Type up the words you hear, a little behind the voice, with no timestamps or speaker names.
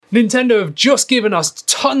Nintendo have just given us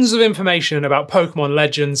tons of information about Pokemon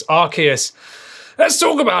Legends Arceus. Let's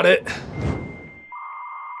talk about it!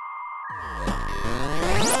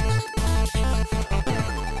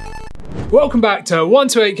 Welcome back to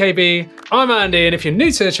 128KB. I'm Andy, and if you're new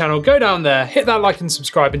to the channel, go down there, hit that like and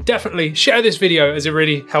subscribe, and definitely share this video as it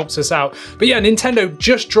really helps us out. But yeah, Nintendo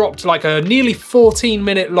just dropped like a nearly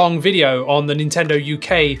 14-minute long video on the Nintendo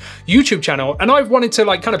UK YouTube channel, and I've wanted to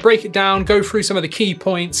like kind of break it down, go through some of the key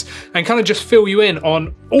points, and kind of just fill you in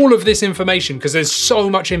on all of this information, because there's so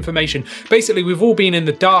much information. Basically, we've all been in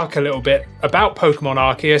the dark a little bit about Pokemon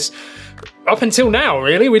Arceus. Up until now,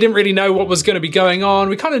 really, we didn't really know what was going to be going on.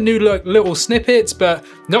 We kind of knew little snippets, but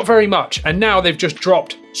not very much. And now they've just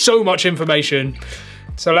dropped so much information.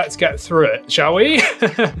 So let's get through it, shall we?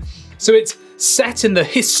 So it's set in the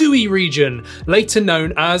Hisui region, later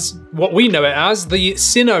known as what we know it as, the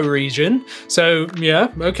Sinnoh region. So yeah,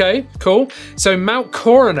 okay, cool. So Mount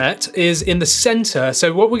Coronet is in the center.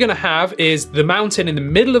 So what we're gonna have is the mountain in the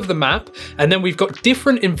middle of the map, and then we've got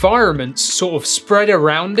different environments sort of spread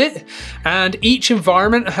around it, and each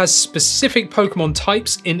environment has specific Pokemon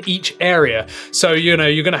types in each area. So, you know,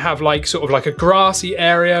 you're gonna have like sort of like a grassy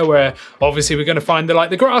area where obviously we're gonna find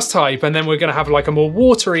the grass type, and then we're gonna have like a more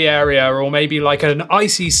watery area, or maybe like an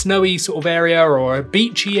icy, snowy sort of area, or a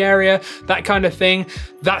beachy area, that kind of thing.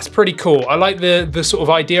 That's pretty cool. I like the sort of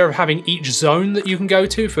idea of having each zone that you can go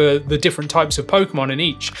to for the different types of Pokemon in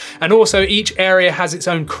each. And also each area has its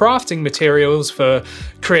own crafting materials for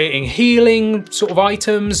creating healing sort of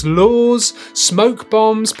items, lures, smoke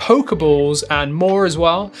bombs, Pokeballs, and more as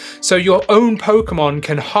well. So your own Pokemon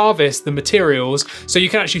can harvest the materials. So you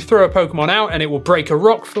can actually throw a Pokemon out and it will break a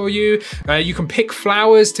rock for you. You can pick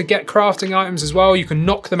flowers to get crafting items as well. You can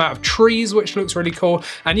knock them out of trees, which looks really cool.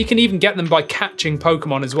 And you can even get them by catching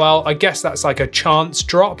Pokemon as well. I guess that's like a chance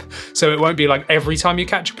drop. So it won't be like every time you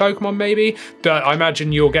catch a Pokemon maybe, but I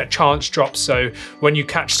imagine you'll get chance drops. So when you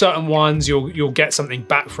catch certain ones, you'll get something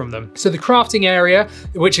back from them. So the crafting area,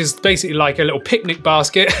 which is basically like a little picnic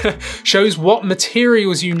basket, shows what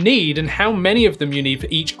materials you need and how many of them you need for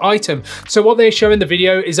each item. So what they show in the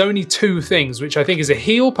video is only two things, which I think is a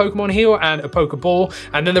heal, Pokemon heal, and a Pokeball.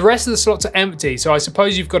 And then the rest of the slots are empty. So I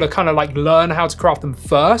suppose you've got to kind of like learn how to craft them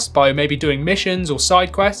first by maybe doing missions or side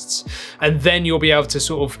quests, and then you'll be able to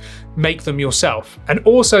sort of make them yourself. And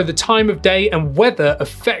also the time of day and weather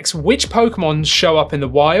affects which Pokemon show up in the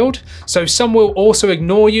wild. So some will also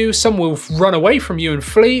ignore you, some will run away from you and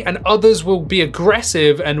flee, and others will be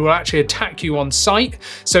aggressive and will actually attack you on sight.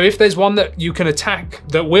 So if there's one that you can attack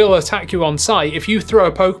that will attack you on sight, if you throw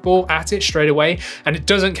a Pokeball at it straight away and it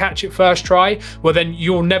doesn't catch it first try, well then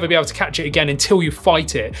you'll never be able to catch it again until you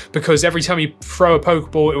fight it, because every time you throw a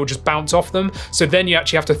Pokeball it will just bounce off them. So then you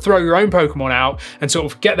actually have to throw your own Pokemon out and sort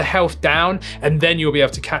of get the health down, and then you'll be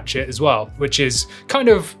able to catch it as well, which is kind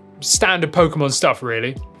of standard Pokemon stuff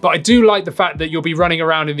really. But I do like the fact that you'll be running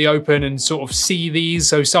around in the open and sort of see these.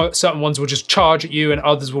 So certain ones will just charge at you and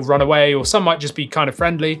others will run away, or some might just be kind of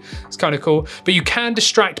friendly. It's kind of cool. But you can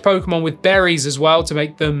distract Pokemon with berries as well to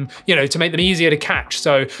make them, you know, to make them easier to catch.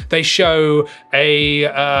 So they show a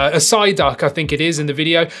Psyduck, I think it is, in the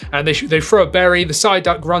video, and they throw a berry, the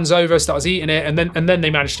Psyduck runs over, starts eating it, and then they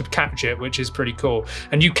manage to catch it, which is pretty cool.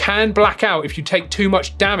 And you can black out if you take too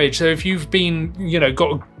much damage. So if you've been, you know,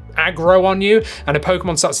 got aggro on you and a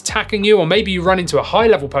Pokemon starts attacking you, or maybe you run into a high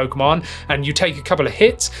level Pokemon and you take a couple of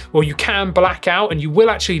hits, well you can black out and you will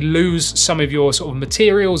actually lose some of your sort of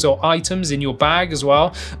materials or items in your bag as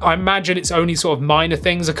well. I imagine it's only sort of minor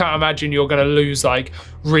things. I can't imagine you're going to lose like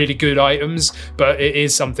really good items, but it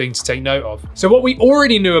is something to take note of. So what we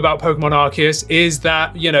already knew about Pokemon Arceus is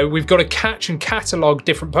that, you know, we've got to catch and catalog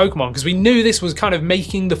different Pokemon, because we knew this was kind of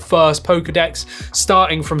making the first Pokedex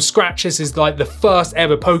starting from scratch. This is like the first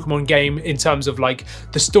ever Pokemon game in terms of like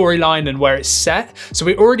the storyline and where it's set. So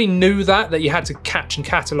we already knew that you had to catch and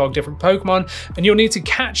catalog different Pokemon, and you'll need to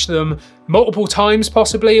catch them multiple times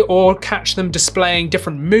possibly, or catch them displaying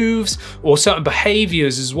different moves or certain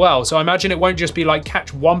behaviors as well. So I imagine it won't just be like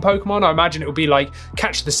catch one Pokemon. I imagine it will be like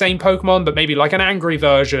catch the same Pokemon, but maybe like an angry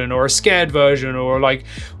version or a scared version, or like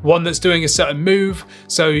one that's doing a certain move.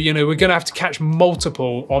 So, you know, we're gonna have to catch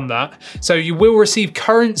multiple on that. So you will receive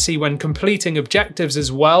currency when completing objectives as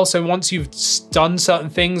well. So once you've done certain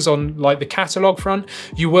things on like the catalog front,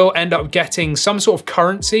 you will end up getting some sort of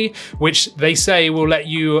currency, which they say will let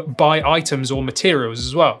you buy items or materials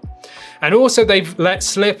as well. And also they've let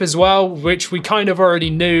slip as well, which we kind of already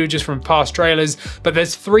knew just from past trailers, but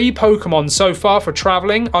there's 3 Pokemon so far for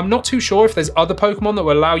traveling. I'm not too sure if there's other Pokemon that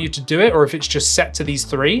will allow you to do it or if it's just set to these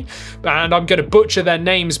 3. And I'm going to butcher their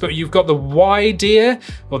names, but you've got the Wydeer,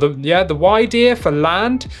 or the Wydeer for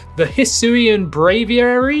land, the Hisuian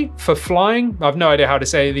Braviary for flying, I've no idea how to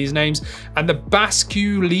say these names, and the Basque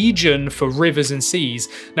Legion for rivers and seas.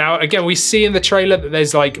 Now, again, we see in the trailer that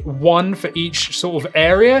there's like 1 for each sort of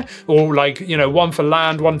area, or like, you know, 1 for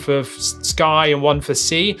land, 1 for sky, and 1 for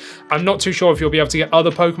sea. I'm not too sure if you'll be able to get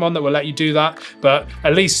other Pokemon that will let you do that, but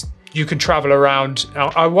at least you can travel around.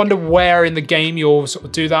 I wonder where in the game you'll sort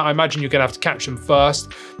of do that. I imagine you're gonna have to catch them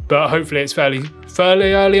first, but hopefully it's fairly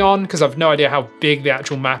early on, because I've no idea how big the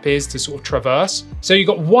actual map is to sort of traverse. So you've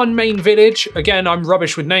got 1 main village. Again, I'm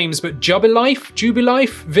rubbish with names, but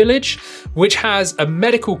Jubilife Village, which has a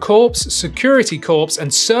medical corps, security corps,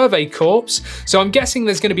 and survey corps. So I'm guessing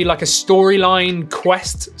there's gonna be like a storyline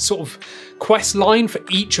quest line for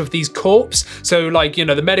each of these corps. So like, you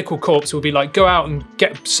know, the medical corps will be like, go out and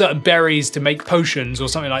get certain berries to make potions or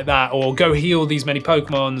something like that, or go heal these many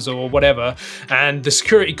Pokemons or whatever. And the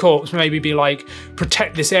security corps maybe be like,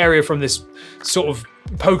 protect this area from this sort of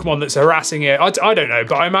Pokemon that's harassing it. I don't know,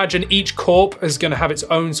 but I imagine each corp is going to have its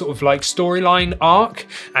own sort of like storyline arc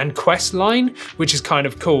and quest line, which is kind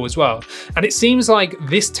of cool as well. And it seems like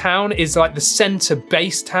this town is like the center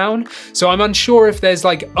base town. So I'm unsure if there's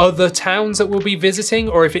like other towns that we'll be visiting,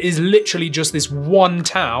 or if it is literally just this one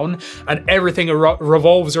town and everything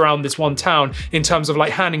revolves around this one town in terms of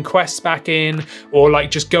like handing quests back in, or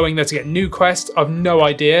like just going there to get new quests. I've no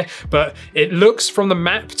idea, but it looks from the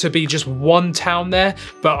map to be just one town there,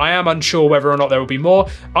 but I am unsure whether or not there will be more.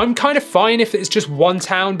 I'm kind of fine if it's just one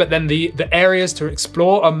town, but then the areas to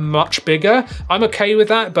explore are much bigger. I'm okay with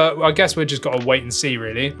that, but I guess we're just got to wait and see,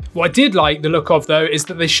 really. What I did like the look of, though, is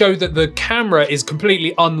that they show that the camera is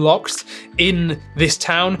completely unlocked in this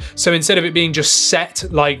town. So instead of it being just set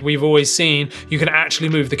like we've always seen, you can actually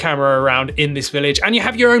move the camera around in this village, and you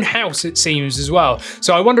have your own house, it seems, as well.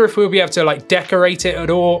 So I wonder if we'll be able to like decorate it at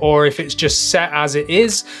all, or if it's just set as it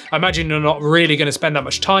is. I imagine you're not really going to spend that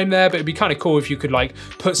much time there, but it'd be kind of cool if you could like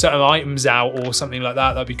put certain items out or something like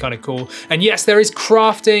that. That'd be kind of cool. And yes, there is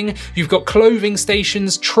crafting. You've got clothing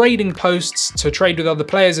stations, trading posts to trade with other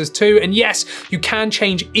players as too. And yes, you can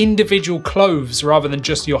change individual clothes rather than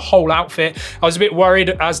just your whole outfit. I was a bit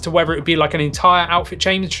worried as to whether it would be like an entire outfit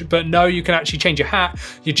change, but no, you can actually change your hat,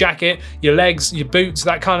 your jacket, your legs, your boots,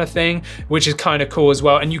 that kind of thing, which is kind of cool as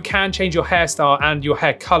well. And you can change your hairstyle and your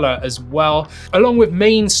hair color as well. Along with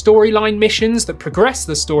main storyline missions that progress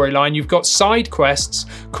the storyline, you've got side quests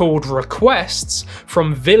called requests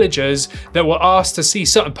from villagers that will ask to see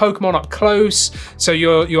certain Pokemon up close. So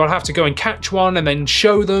you'll have to go and catch one and then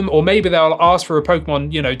show them, or maybe they'll ask for a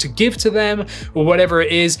Pokemon, you know, to give to them or whatever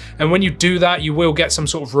it is. And when you do that, you will get some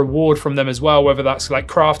sort of reward from them as well, whether that's like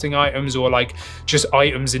crafting items or like just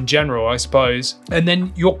items in general, I suppose. And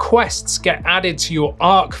then your quests get added to your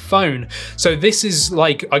Arc phone. So this is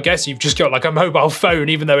like, I guess you've just got like a mobile phone,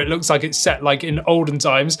 even though it looks like it's set like in olden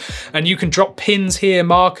times, and you can drop pins here,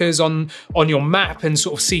 markers on your map, and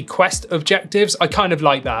sort of see quest objectives. I kind of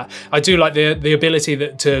like that. I do like the ability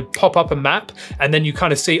to pop up a map and then you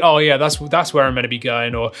kind of see, oh yeah, that's where I'm going to be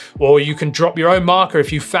going, or you can drop your own marker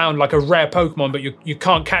if you found like a rare Pokemon but you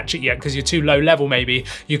can't catch it yet because you're too low level. Maybe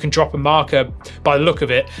you can drop a marker by the look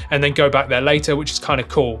of it and then go back there later, which is kind of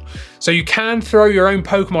cool. So you can throw your own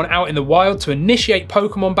Pokemon out in the wild to initiate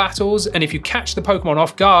Pokemon battles, and if you catch the Pokemon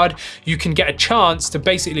off guard, you can get a chance to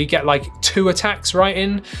basically get like 2 attacks right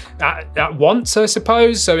in at once, I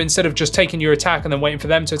suppose. So instead of just taking your attack and then waiting for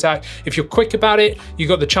them to attack, if you're quick about it, you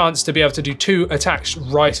got the chance to be able to do 2 attacks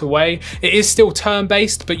right away. It is still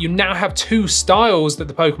turn-based, but you now have 2 styles that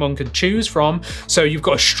the Pokemon can choose from. So you've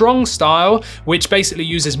got a strong style, which basically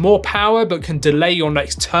uses more power but can delay your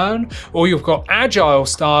next turn, or you've got agile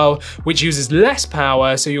style, which uses less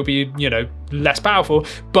power, so you'll be, you know, less powerful,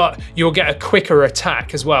 but you'll get a quicker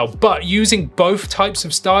attack as well. But using both types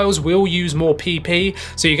of styles will use more PP,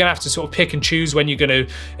 so you're gonna have to sort of pick and choose when you're gonna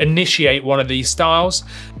initiate one of these styles.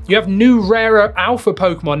 You have new rarer alpha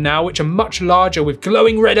Pokemon now, which are much larger with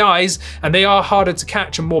glowing red eyes, and they are harder to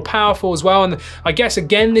catch and more powerful as well. And I guess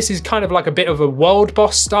again, this is kind of like a bit of a world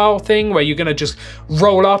boss style thing where you're gonna just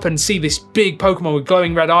roll up and see this big Pokemon with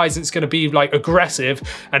glowing red eyes. It's gonna be like aggressive,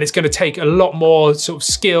 and it's gonna take a lot more sort of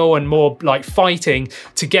skill and more like fighting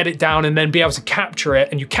to get it down and then be able to capture it.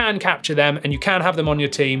 And you can capture them and you can have them on your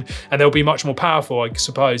team, and they'll be much more powerful, I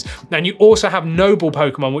suppose. And you also have noble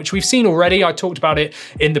Pokemon, which we've seen already. I talked about it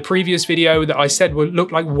in the the previous video that I said would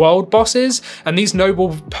look like world bosses, and these noble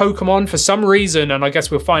Pokemon, for some reason, and I guess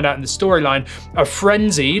we'll find out in the storyline, are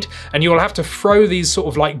frenzied, and you'll have to throw these sort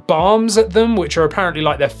of like bombs at them, which are apparently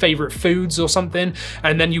like their favorite foods or something,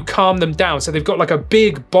 and then you calm them down. So they've got like a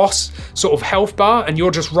big boss sort of health bar, and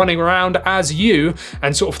you're just running around as you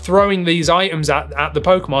and sort of throwing these items at the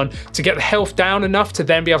Pokemon to get the health down enough to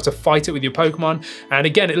then be able to fight it with your Pokemon. And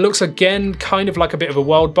again, it looks again kind of like a bit of a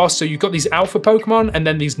world boss. So you've got these alpha Pokemon and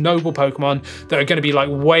then these noble Pokemon that are going to be like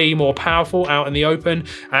way more powerful out in the open.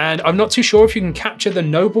 And I'm not too sure if you can capture the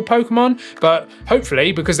noble Pokemon, but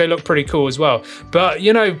hopefully, because they look pretty cool as well. But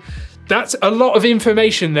you know, that's a lot of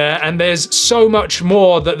information there, and there's so much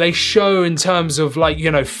more that they show in terms of like,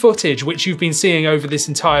 you know, footage, which you've been seeing over this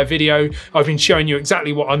entire video. I've been showing you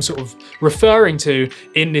exactly what I'm sort of referring to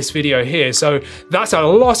in this video here. So that's a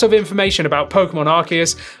lot of information about Pokemon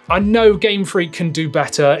Arceus. I know Game Freak can do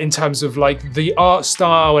better in terms of like the art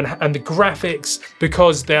style and the graphics,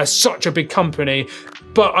 because they're such a big company.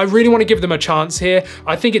 But I really want to give them a chance here.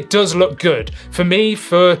 I think it does look good. For me,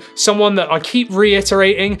 for someone that I keep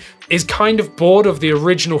reiterating is kind of bored of the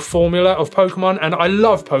original formula of Pokemon, and I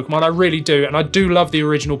love Pokemon, I really do, and I do love the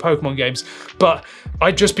original Pokemon games, but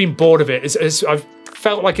I've just been bored of it. I've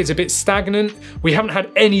felt like it's a bit stagnant. We haven't had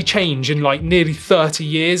any change in like nearly 30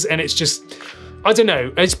 years, and it's just, I don't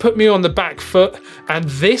know, it's put me on the back foot, and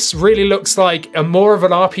this really looks like a more of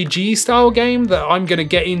an RPG style game that I'm going to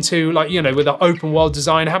get into, like, you know, with the open world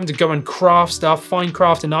design, having to go and craft stuff, find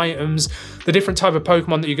crafting items, the different type of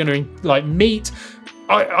Pokemon that you're going to like meet.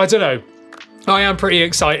 I don't know. I am pretty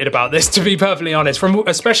excited about this, to be perfectly honest.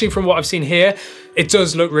 Especially from what I've seen here, it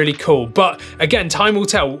does look really cool. But again, time will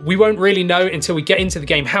tell. We won't really know until we get into the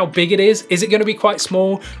game how big it is. Is it going to be quite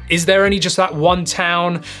small? Is there only just that one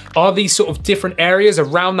town? Are these sort of different areas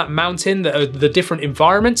around that mountain that are the different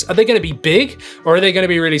environments? Are they going to be big, or are they going to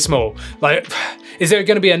be really small? Like, is there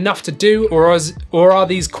going to be enough to do, or are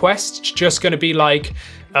these quests just going to be like,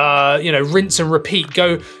 you know, rinse and repeat?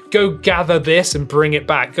 Go gather this and bring it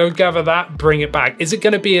back. Go gather that, bring it back. Is it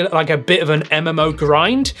going to be like a bit of an MMO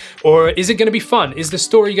grind, or is it going to be fun? Is the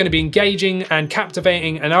story going to be engaging and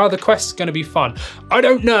captivating, and are the quests going to be fun? I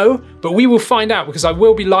don't know, but we will find out, because I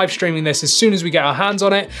will be live streaming this as soon as we get our hands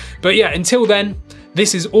on it. But yeah, until then,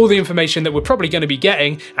 this is all the information that we're probably going to be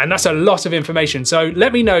getting, and that's a lot of information. So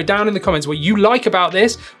let me know down in the comments what you like about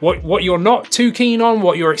this, what you're not too keen on,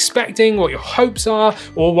 what you're expecting, what your hopes are,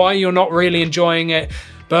 or why you're not really enjoying it.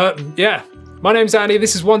 But yeah, my name's Andy,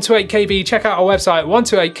 this is 128KB. Check out our website,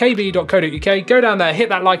 128kb.co.uk. Go down there, hit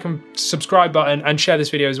that like and subscribe button, and share this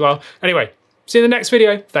video as well. Anyway, see you in the next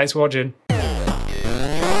video. Thanks for watching.